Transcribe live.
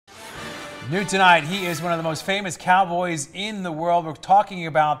New tonight, he is one of the most famous cowboys in the world. We're talking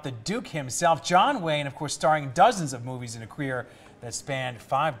about the Duke himself, John Wayne, of course, starring dozens of movies in a career that spanned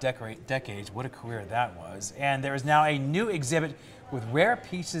 5 decades. What a career that was. And there is now a new exhibit with rare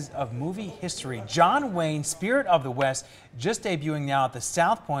pieces of movie history. John Wayne, Spirit of the West, just debuting now at the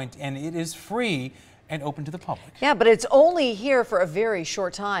South Point, and it is free and open to the public. Yeah, but it's only here for a very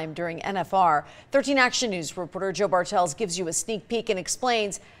short time during NFR. 13 Action News reporter Joe Bartels gives you a sneak peek and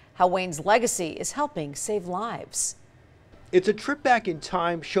explains how Wayne's legacy is helping save lives. It's a trip back in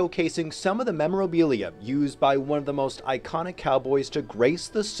time showcasing some of the memorabilia used by one of the most iconic cowboys to grace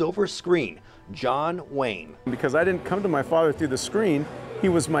the silver screen, John Wayne. Because I didn't come to my father through the screen, he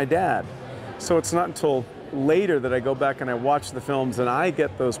was my dad. So it's not until later that I go back and I watch the films and I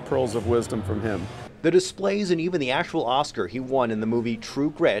get those pearls of wisdom from him. The displays and even the actual Oscar he won in the movie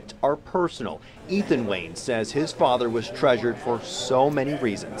True Grit are personal. Ethan Wayne says his father was treasured for so many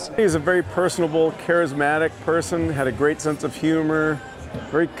reasons. He's a very personable, charismatic person, had a great sense of humor,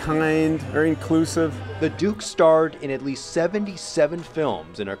 very kind, very inclusive. The Duke starred in at least 77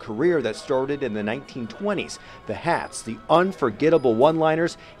 films in a career that started in the 1920s. The hats, the unforgettable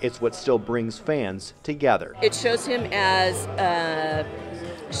one-liners, it's what still brings fans together. It shows him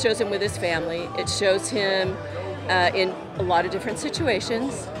shows him with his family. It shows him in a lot of different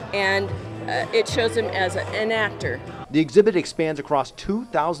situations, and it shows him as an actor. The exhibit expands across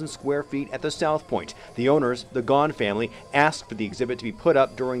 2,000 square feet at the South Point. The owners, the Gahn family, asked for the exhibit to be put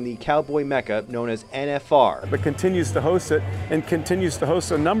up during the cowboy mecca known as NFR. But continues to host it and continues to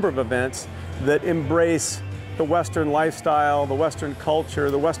host a number of events that embrace the Western lifestyle, the Western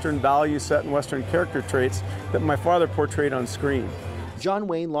culture, the Western value set and Western character traits that my father portrayed on screen. John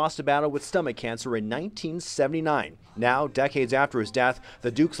Wayne lost a battle with stomach cancer in 1979. Now, decades after his death, the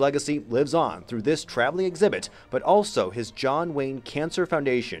Duke's legacy lives on through this traveling exhibit, but also his John Wayne Cancer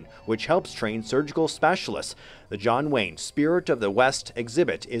Foundation, which helps train surgical specialists. The John Wayne Spirit of the West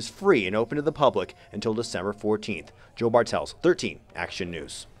exhibit is free and open to the public until December 14th. Joe Bartels, 13 Action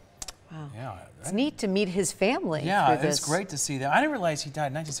News. Wow. Yeah, it's neat to meet his family. Yeah, through it's great to see that. I didn't realize he died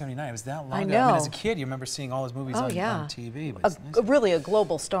in 1979. It was that long I ago. know. I mean, as a kid, you remember seeing all his movies on TV. But really a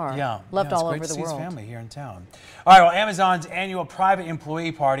global star. Yeah, loved all over the it's great to see world. his family here in town. All right, well, Amazon's annual private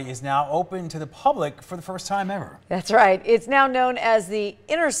employee party is now open to the public for the first time ever. That's right. It's now known as the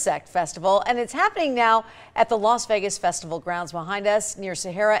Intersect Festival, and it's happening now at the Las Vegas Festival grounds behind us near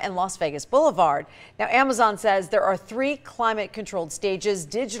Sahara and Las Vegas Boulevard. Now, Amazon says there are 3 climate-controlled stages,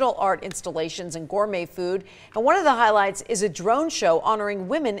 digital art installations, and gourmet food. And one of the highlights is a drone show honoring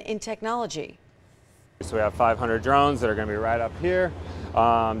women in technology. So we have 500 drones that are going to be right up here,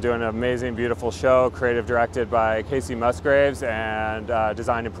 doing an amazing, beautiful show, creative directed by Casey Musgraves and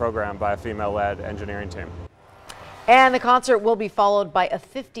designed and programmed by a female-led engineering team. And the concert will be followed by a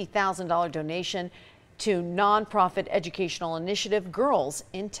 $50,000 donation to nonprofit educational initiative Girls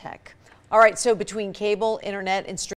in Tech. All right, so between cable, internet, and streaming,